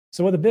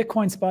So with the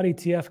Bitcoin spot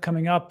ETF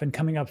coming up and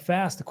coming up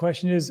fast, the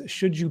question is,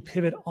 should you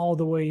pivot all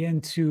the way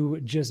into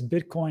just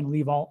Bitcoin,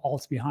 leave all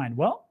alts behind?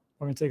 Well,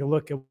 we're going to take a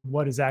look at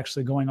what is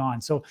actually going on.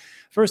 So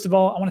first of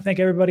all, I want to thank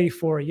everybody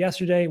for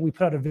yesterday. We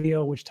put out a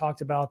video which talked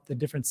about the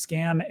different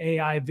scam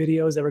AI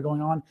videos that were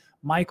going on.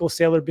 Michael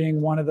Saylor being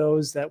one of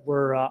those that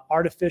were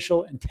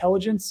artificial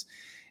intelligence.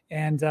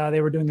 And they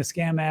were doing the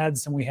scam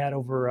ads, and we had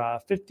over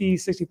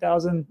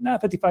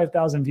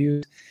 55,000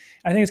 views.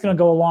 I think it's going to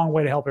go a long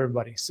way to help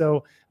everybody. So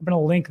I'm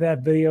going to link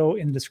that video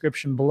in the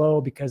description below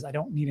because I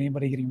don't need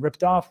anybody getting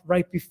ripped off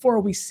right before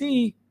we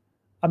see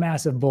a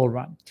massive bull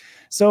run.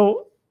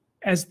 So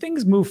as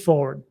things move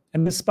forward,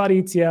 and this spot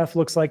ETF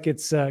looks like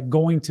it's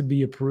going to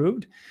be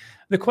approved,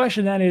 the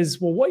question then is,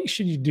 well, what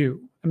should you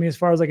do? I mean, as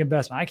far as like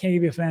investment, I can't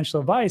give you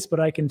financial advice, but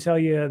I can tell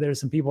you there's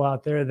some people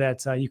out there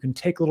that you can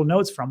take little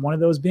notes from. One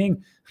of those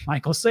being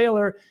Michael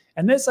Saylor.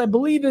 And this, I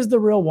believe, is the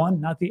real one,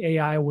 not the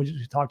AI which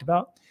we talked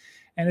about.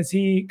 And as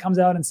he comes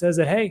out and says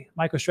that, hey,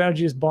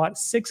 MicroStrategy has bought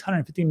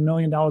 $650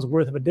 million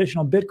worth of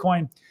additional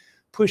Bitcoin,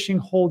 pushing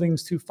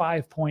holdings to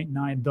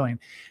 5.9 billion.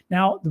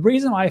 Now, the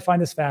reason why I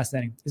find this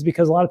fascinating is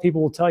because a lot of people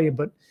will tell you,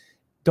 but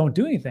don't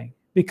do anything,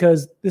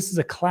 because this is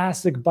a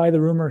classic buy the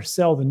rumor,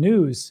 sell the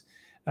news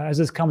as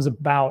this comes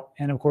about.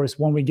 And of course,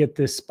 when we get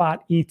this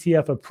spot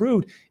ETF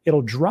approved,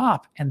 it'll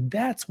drop. And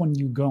that's when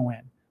you go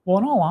in. Well,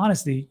 in all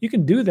honesty, you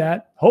can do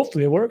that.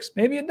 Hopefully it works.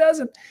 Maybe it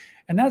doesn't.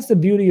 And that's the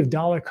beauty of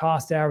dollar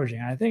cost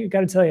averaging. I think I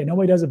got to tell you,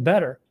 nobody does it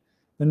better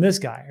than this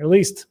guy, or at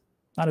least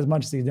not as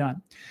much as he's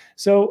done.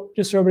 So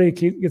just so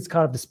everybody gets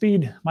caught up to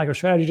speed,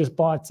 MicroStrategy just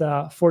bought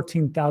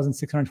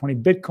 14,620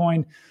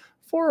 Bitcoin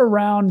for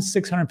around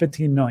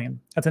 615 million.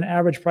 That's an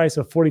average price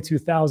of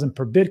 42,000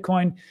 per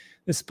Bitcoin.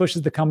 This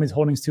pushes the company's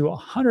holdings to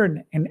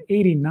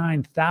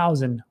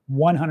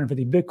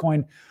 189,150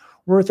 Bitcoin,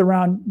 worth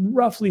around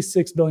roughly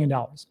 $6 billion,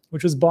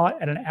 which was bought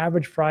at an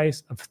average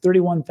price of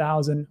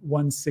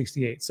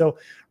 31,168. So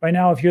right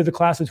now, if you're the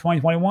class of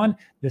 2021,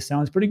 this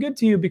sounds pretty good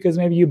to you because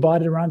maybe you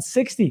bought it around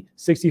 60,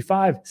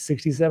 65,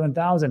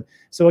 67,000.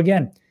 So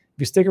again, if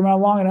you stick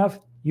around long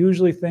enough,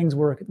 usually things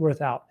work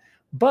out.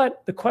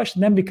 But the question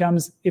then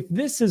becomes, if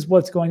this is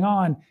what's going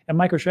on and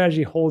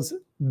MicroStrategy holds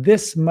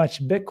this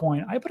much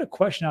Bitcoin, I put a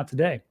question out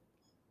today.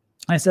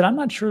 I said, I'm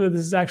not sure that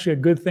this is actually a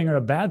good thing or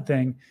a bad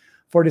thing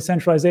for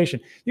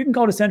decentralization. You can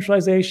call it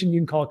decentralization, you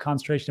can call it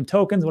concentration of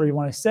tokens, whatever you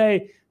want to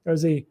say.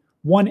 There's a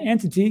one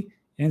entity,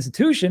 an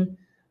institution,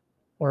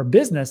 or a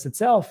business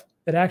itself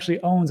that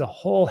actually owns a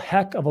whole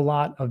heck of a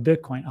lot of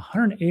Bitcoin,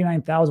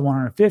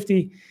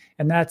 189,150,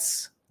 and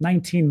that's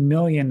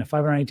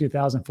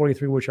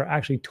 19,592,043, which are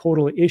actually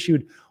totally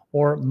issued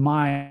or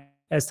mined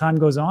as time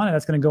goes on, and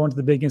that's going to go into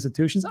the big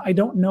institutions. I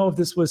don't know if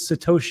this was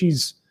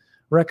Satoshi's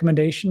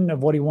recommendation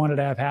of what he wanted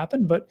to have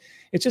happen, but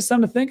it's just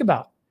something to think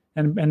about.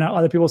 And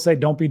other people say,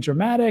 don't be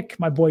dramatic.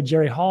 My boy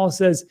Jerry Hall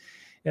says,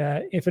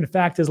 if in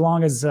fact, as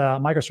long as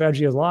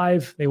MicroStrategy is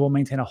live, they will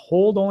maintain a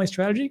hold-only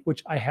strategy,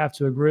 which I have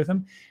to agree with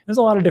him. There's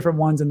a lot of different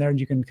ones in there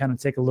you can kind of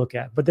take a look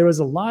at. But there was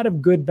a lot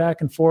of good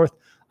back and forth.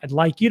 I'd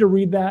like you to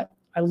read that.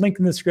 I link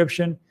in the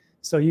description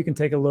so you can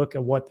take a look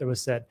at what there was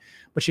said.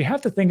 But you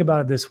have to think about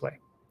it this way.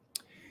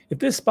 If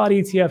this spot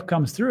ETF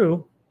comes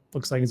through,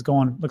 looks like it's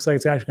actually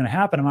going to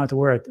happen. I'm going to have to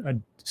wear a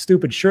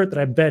stupid shirt that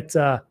I bet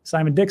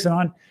Simon Dixon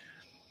on.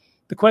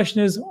 The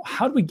question is,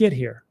 how did we get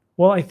here?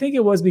 Well, I think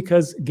it was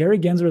because Gary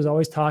Gensler is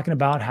always talking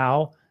about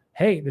how,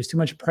 hey, there's too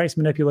much price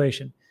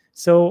manipulation.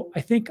 So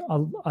I think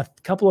a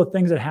couple of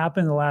things that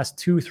happened in the last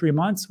 2-3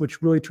 months,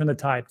 which really turned the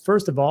tide.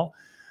 First of all,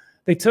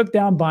 they took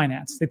down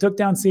Binance. They took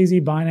down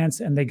CZ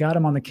Binance, and they got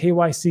them on the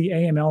KYC,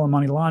 AML, and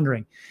money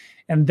laundering.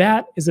 And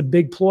that is a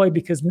big ploy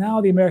because now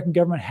the American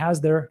government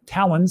has their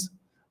talons,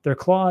 their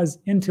claws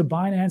into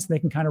Binance, and they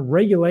can kind of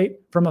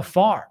regulate from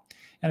afar.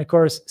 And of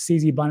course,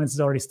 CZ Binance has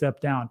already stepped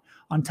down.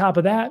 On top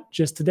of that,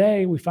 just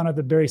today, we found out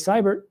that Barry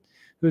Seibert,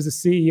 who is the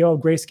CEO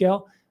of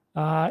Grayscale,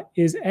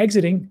 is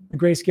exiting the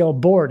Grayscale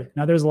Board.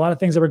 Now, there's a lot of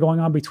things that were going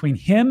on between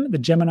him, the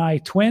Gemini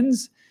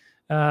twins,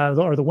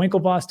 or the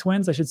Winklevoss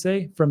twins, I should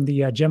say, from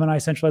the Gemini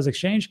Centralized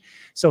Exchange.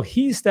 So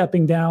he's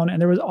stepping down.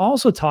 And there was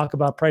also talk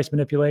about price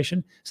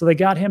manipulation. So they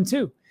got him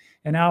too.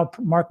 And now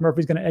Mark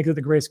Murphy's going to exit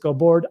the Grayscale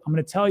Board. I'm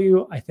going to tell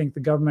you, I think the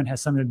government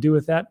has something to do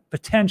with that,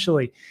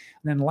 potentially.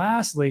 And then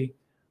lastly,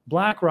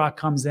 BlackRock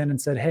comes in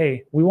and said,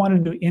 hey, we want to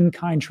do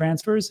in-kind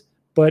transfers,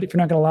 but if you're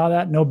not going to allow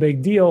that, no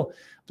big deal.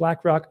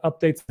 BlackRock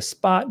updates the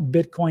spot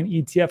Bitcoin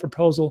ETF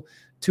proposal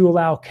to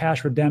allow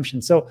cash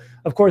redemption. So,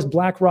 of course,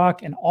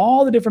 BlackRock and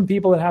all the different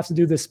people that have to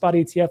do this spot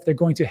ETF, they're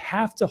going to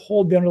have to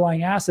hold the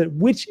underlying asset,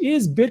 which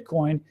is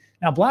Bitcoin.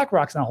 Now,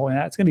 BlackRock's not holding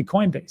that. It's going to be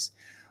Coinbase.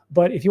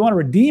 But if you want to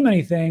redeem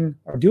anything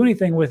or do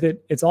anything with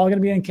it, it's all going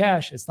to be in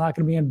cash. It's not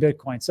going to be in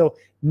Bitcoin. So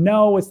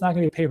no, it's not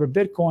going to be paper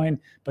Bitcoin,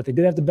 but they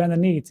did have to bend the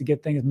knee to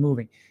get things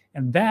moving.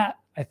 And that,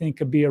 I think,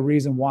 could be a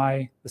reason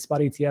why the spot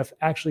ETF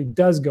actually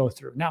does go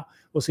through. Now,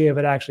 we'll see if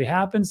it actually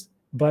happens,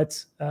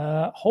 but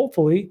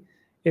hopefully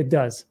it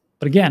does.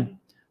 But again,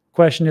 the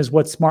question is,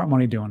 what's smart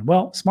money doing?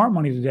 Well, smart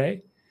money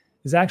today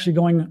is actually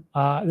going,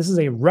 this is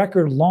a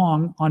record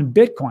long on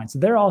Bitcoin. So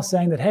they're all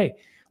saying that, hey,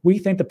 We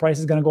think the price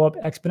is going to go up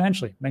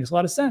exponentially. Makes a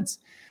lot of sense.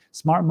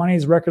 Smart money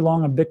is record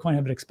long on Bitcoin,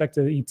 have an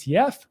expected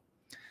ETF.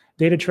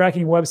 Data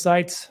tracking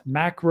websites,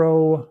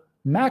 Macro's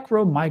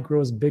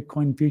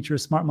Bitcoin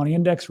Futures Smart Money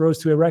Index rose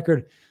to a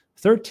record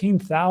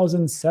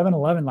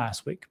 13,711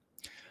 last week.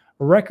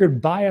 A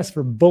record bias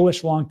for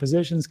bullish long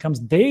positions comes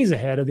days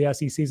ahead of the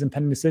SEC's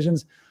impending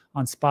decisions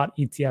on spot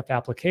ETF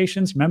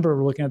applications. Remember,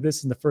 we're looking at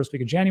this in the first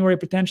week of January,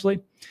 potentially.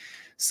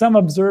 Some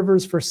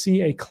observers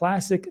foresee a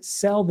classic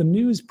sell the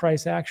news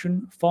price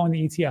action following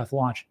the ETF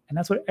launch. And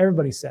that's what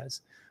everybody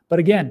says. But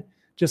again,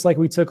 just like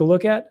we took a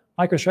look at,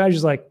 MicroStrategy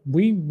is like,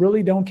 we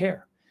really don't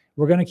care.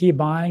 We're going to keep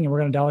buying and we're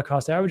going to dollar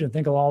cost average and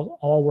think it'll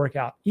all work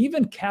out.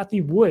 Even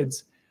Cathie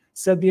Woods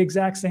said the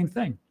exact same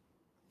thing.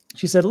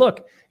 She said,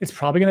 look, it's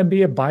probably going to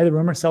be a buy the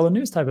rumor, sell the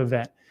news type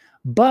event.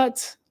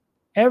 But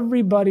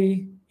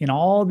everybody in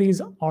all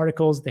these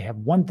articles, they have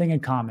one thing in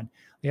common.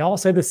 They all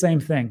say the same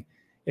thing.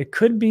 It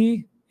could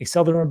be a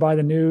sell the rumor, buy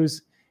the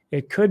news.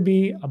 It could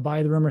be a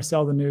buy the rumor,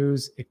 sell the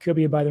news. It could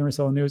be a buy the rumor,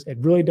 sell the news. It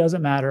really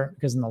doesn't matter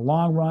because in the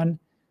long run,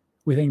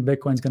 we think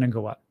Bitcoin's going to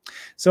go up.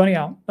 So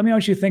anyhow, let me know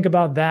what you think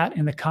about that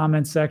in the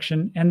comments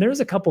section. And there's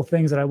a couple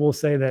things that I will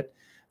say that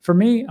for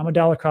me, I'm a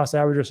dollar cost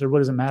averager, so it really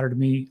doesn't matter to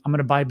me. I'm going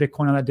to buy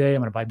Bitcoin on that day.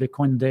 I'm going to buy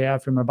Bitcoin the day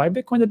after. I'm going to buy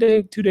Bitcoin the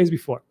day, 2 days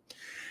before.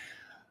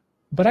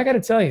 But I got to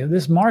tell you,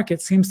 this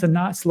market seems to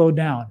not slow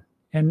down,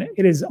 and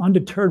it is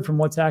undeterred from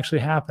what's actually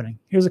happening.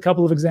 Here's a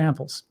couple of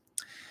examples.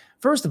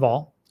 First of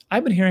all,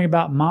 I've been hearing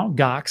about Mt.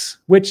 Gox,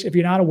 which, if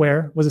you're not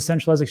aware, was a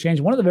centralized exchange,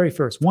 one of the very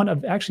first, one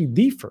of actually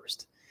the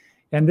first.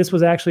 And this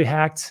was actually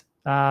hacked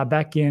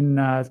back in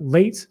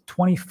late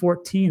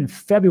 2014, in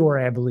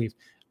February, I believe.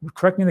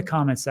 Correct me in the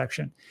comments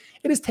section.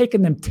 It has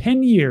taken them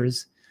 10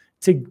 years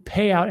to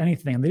pay out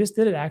anything. And they just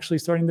did it actually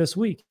starting this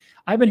week.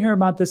 I've been hearing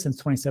about this since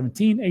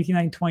 2017, 18,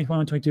 19, 20,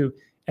 21, 22,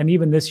 and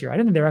even this year. I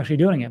didn't think they were actually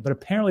doing it, but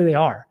apparently they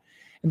are.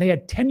 And they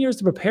had 10 years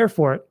to prepare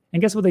for it.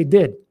 And guess what they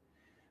did?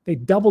 They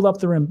doubled up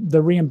the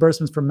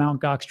reimbursements for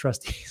Mt. Gox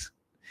trustees.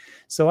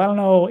 So I don't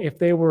know if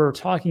they were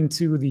talking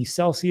to the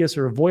Celsius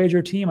or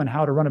Voyager team on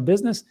how to run a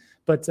business,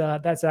 but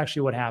that's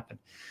actually what happened.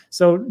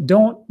 So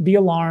don't be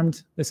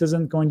alarmed. This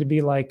isn't going to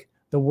be like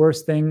the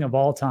worst thing of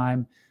all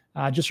time.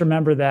 Just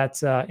remember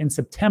that in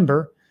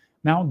September,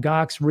 Mt.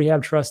 Gox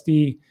rehab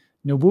trustee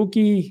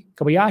Nobuki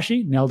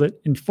Kobayashi, nailed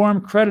it,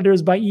 informed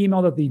creditors by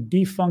email that the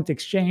defunct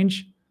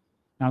exchange,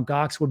 Mt.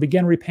 Gox, would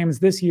begin repayments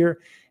this year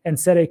and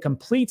set a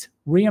complete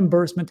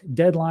reimbursement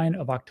deadline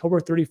of October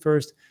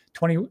 31st,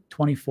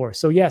 2024.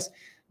 So yes,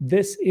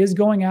 this is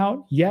going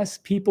out. Yes,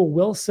 people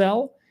will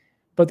sell,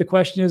 but the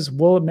question is,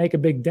 will it make a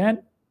big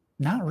dent?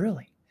 Not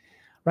really.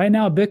 Right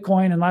now,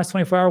 Bitcoin in the last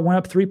 24 hours went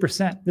up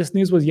 3%. This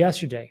news was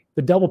yesterday.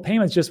 The double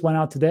payments just went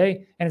out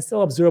today, and it's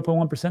still up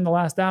 0.1% in the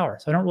last hour.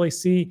 So I don't really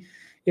see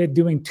it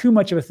doing too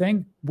much of a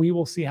thing. We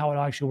will see how it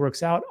actually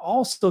works out.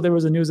 Also, there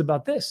was a news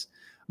about this.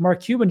 Mark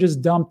Cuban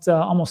just dumped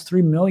almost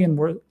 3 million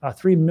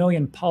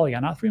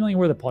Polygon, not 3 million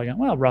worth of Polygon,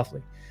 well,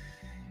 roughly.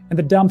 And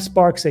the dump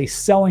sparks a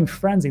selling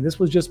frenzy. This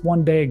was just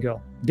 1 day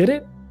ago. Did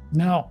it?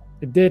 No,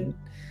 it didn't.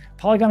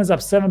 Polygon is up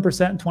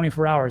 7% in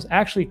 24 hours.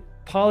 Actually,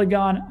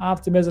 Polygon,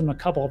 Optimism, a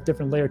couple of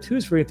different layer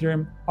 2s for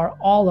Ethereum are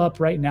all up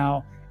right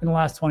now in the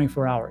last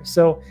 24 hours.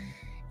 So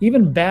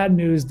even bad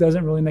news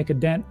doesn't really make a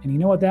dent. And you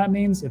know what that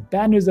means? If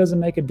bad news doesn't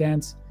make a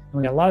dent, and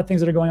we got a lot of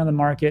things that are going on in the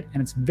market,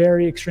 and it's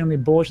very extremely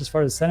bullish as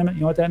far as the sentiment,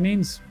 you know what that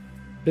means?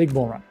 Big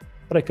bull run.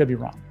 But I could be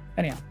wrong.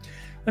 Anyhow,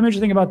 let me know what you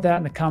think about that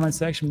in the comment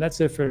section. That's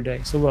it for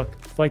today. So look,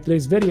 if you like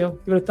today's video,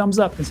 give it a thumbs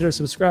up. Consider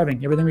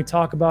subscribing. Everything we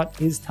talk about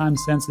is time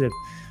sensitive.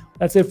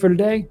 That's it for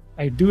today.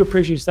 I do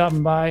appreciate you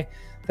stopping by.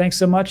 Thanks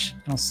so much,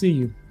 and I'll see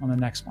you on the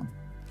next one.